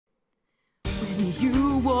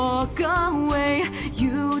you walk away,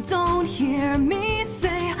 you don't hear me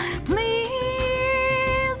say,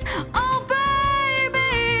 please. Oh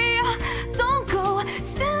baby, don't go.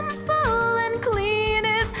 Simple and clean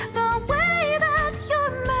is the way that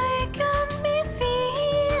you're making me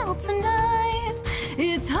feel tonight.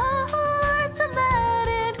 It's hard to let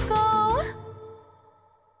it go.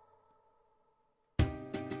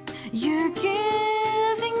 You're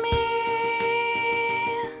giving me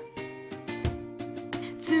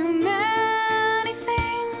too many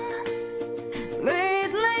things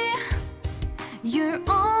lately. You're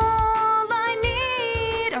all I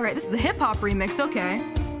need. Alright, this is the hip-hop remix, okay.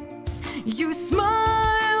 You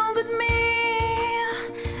smiled at me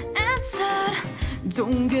and said,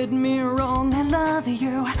 don't get me wrong, I love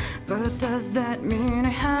you, but does that mean I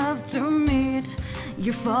have to meet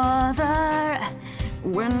your father?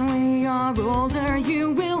 When we are older, you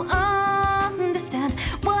will understand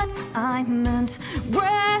what I meant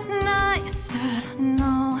when I said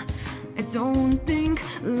no. I don't think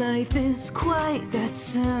life is quite that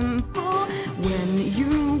simple. When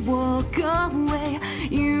you walk away,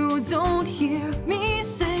 you don't hear me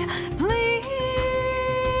say,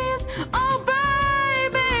 please. Oh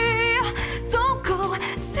baby, don't go.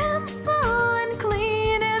 Simple and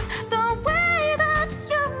clean is the way that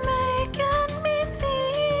you're making me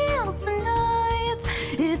feel tonight.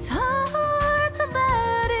 It's hard to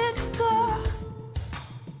let it go.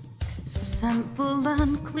 So simple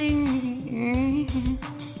and clean.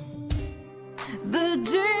 The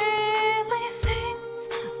daily things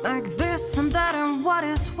like this and that and what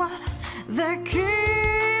is what, they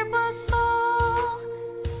keep us so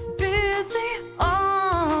busy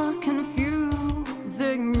or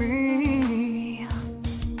confusing me.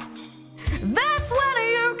 That's when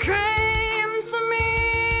you came to me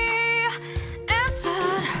and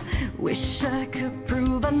said, wish I could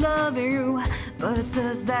prove I love you, but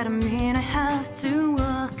does that mean I have to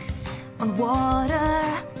walk on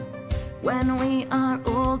water? When we are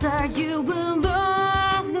older, you will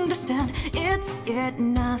understand it's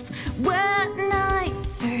enough when I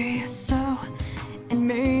say so. And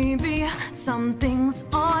maybe some things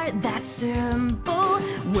are that simple.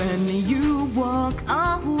 When you walk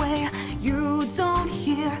away, you don't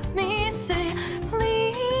hear me say,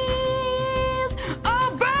 please.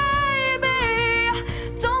 Oh baby,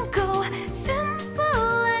 don't go.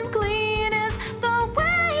 Simple and clean is the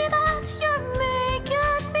way that you're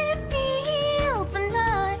making me feel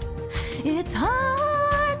tonight. It's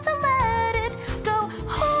hard to let it go.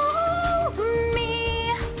 Hold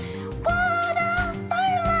me. Whatever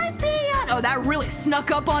lies beyond. Oh, that really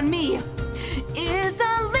snuck up on me. Is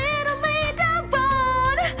a little later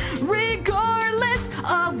on. Regardless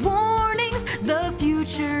of warnings, the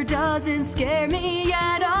future doesn't scare me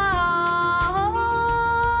at all.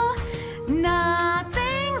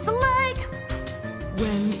 Nothing's like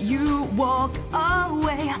when you walk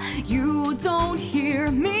away, you don't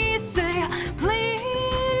hear me say, please.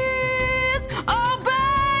 Oh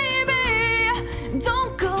baby,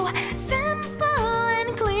 don't go. Simple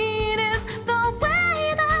and clean is the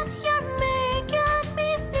way that you're making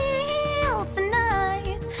me feel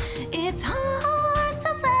tonight. It's hard to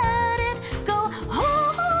let it go.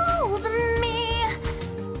 Hold me.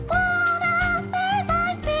 Whatever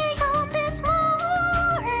lies beyond this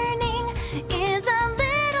morning is a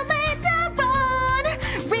little later on.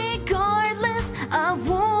 Regardless of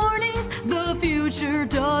warnings, the future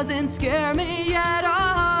doesn't scare me at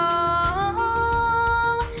all.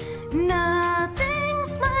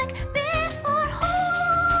 Nothing's like before.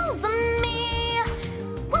 Hold me.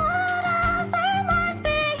 Whatever lies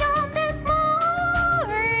beyond this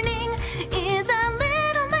morning is a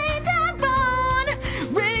little later on.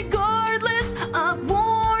 Regardless of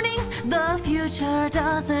warnings, the future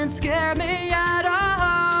doesn't scare me at all.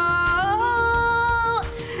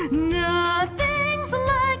 Nothing's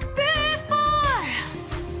like before.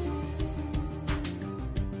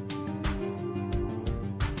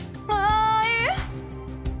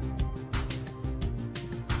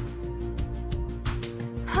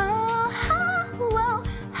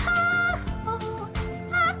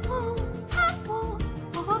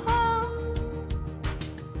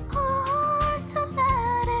 Hard to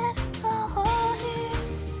let it go.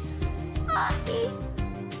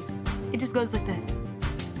 It just goes like this.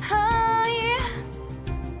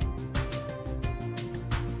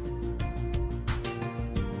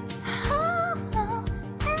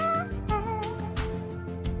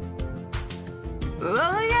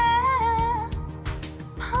 Oh yeah,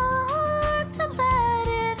 hard to let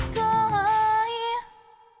it go.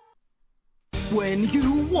 When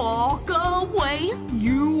you walk away,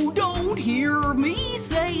 you don't hear me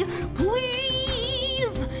say, please.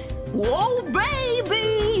 Whoa,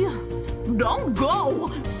 baby! Don't go!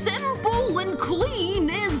 Simple and clean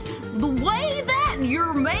is the way that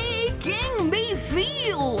you're making me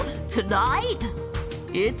feel tonight.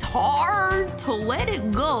 It's hard to let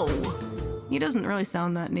it go. He doesn't really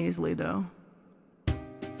sound that nasally, though.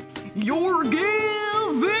 You're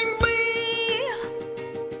giving me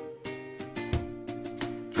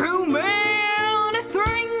too many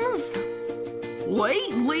things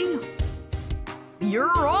lately.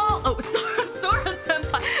 You're all... Oh, Sora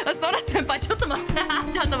senpai. Sora senpai, ちょっと待って。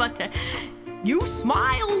ちょっと待って。You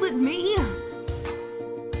smiled at me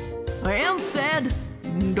and said,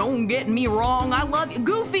 don't get me wrong, I love you.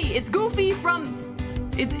 Goofy! It's Goofy from...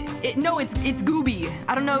 No, it's Gooby.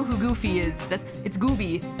 I don't know who Goofy is. It's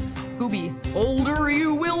Gooby. Gooby. Older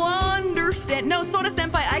you will understand. No, Sora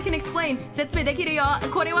senpai, I can explain. 説明できるよ。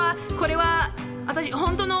これは私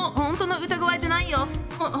本当の歌声じゃないよ。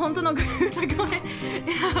本当の歌声。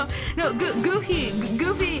No, Goofy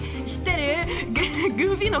知ってる？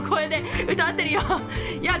 Goofy の声で歌ってるよ。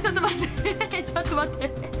いや、ちょっと待って。ちょっと待っ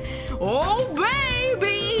て。Oh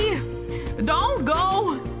baby, don't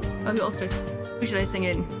go. Who should I sing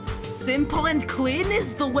it? Simple and clean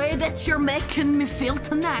is the way that you're making me feel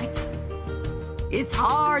tonight. It's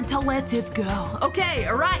hard to let it go. Okay,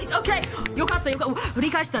 alright, okay. よかった。振り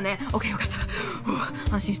返したね。Okay, よかった。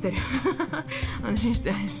安心してる。安心して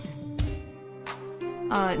る。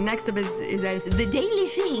Next up is Adam. The daily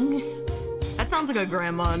things. That sounds like a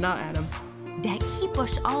grandma, not Adam. That keep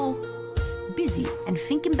us all busy and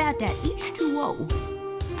thinking about that H2O.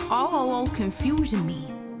 All confusing me.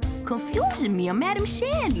 Confusing me, I'm Adam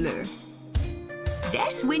Sandler.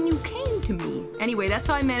 That's when you came to me. Anyway, that's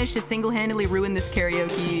how I managed to single-handedly ruin this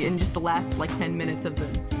karaoke in just the last, 10 minutes of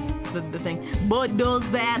the thing. But does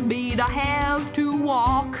that mean I have to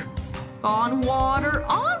walk on water?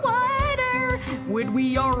 On water! When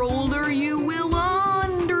we are older, you will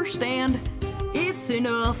understand. It's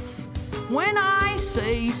enough when I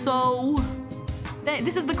say so.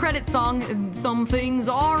 This is the credit song. Some things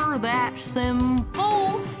are that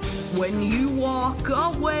simple. When you walk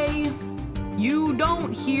away, you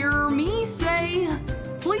don't hear me say,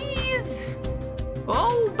 please,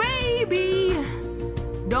 oh baby,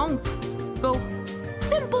 don't go.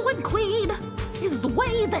 Simple and clean is the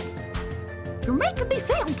way that you're making me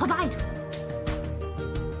feel tonight.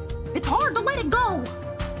 It's hard to let it go.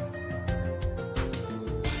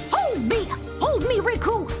 Hold me,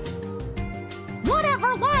 Riku.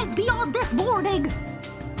 Whatever lies beyond this morning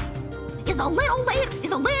is a little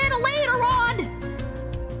later on.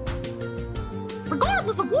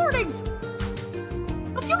 Regardless of warnings,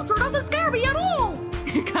 the future doesn't scare me at all.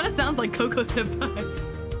 It kind of sounds like Coco Senpai.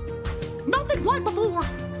 Nothing's like before.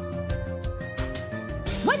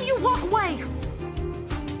 When you walk away,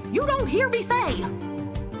 you don't hear me say,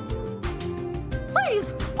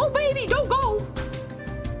 please, oh baby, don't go.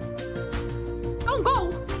 Don't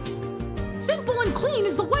go. Simple and clean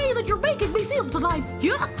is the way that you're making me feel tonight.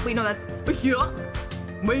 Yeah. Wait, no, that's... Yeah.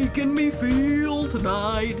 Making me feel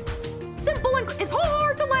tonight. Simple and... It's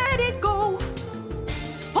hard to let it go.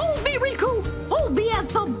 Hold me, Riku. Hold me,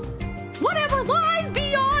 Ansem. Whatever lies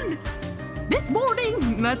beyond this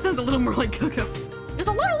morning. That sounds a little more like Coco. It's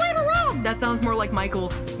a little later on. That sounds more like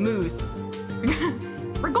Michael Moose.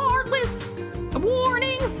 Regardless of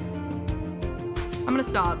warnings. I'm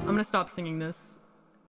gonna stop singing this.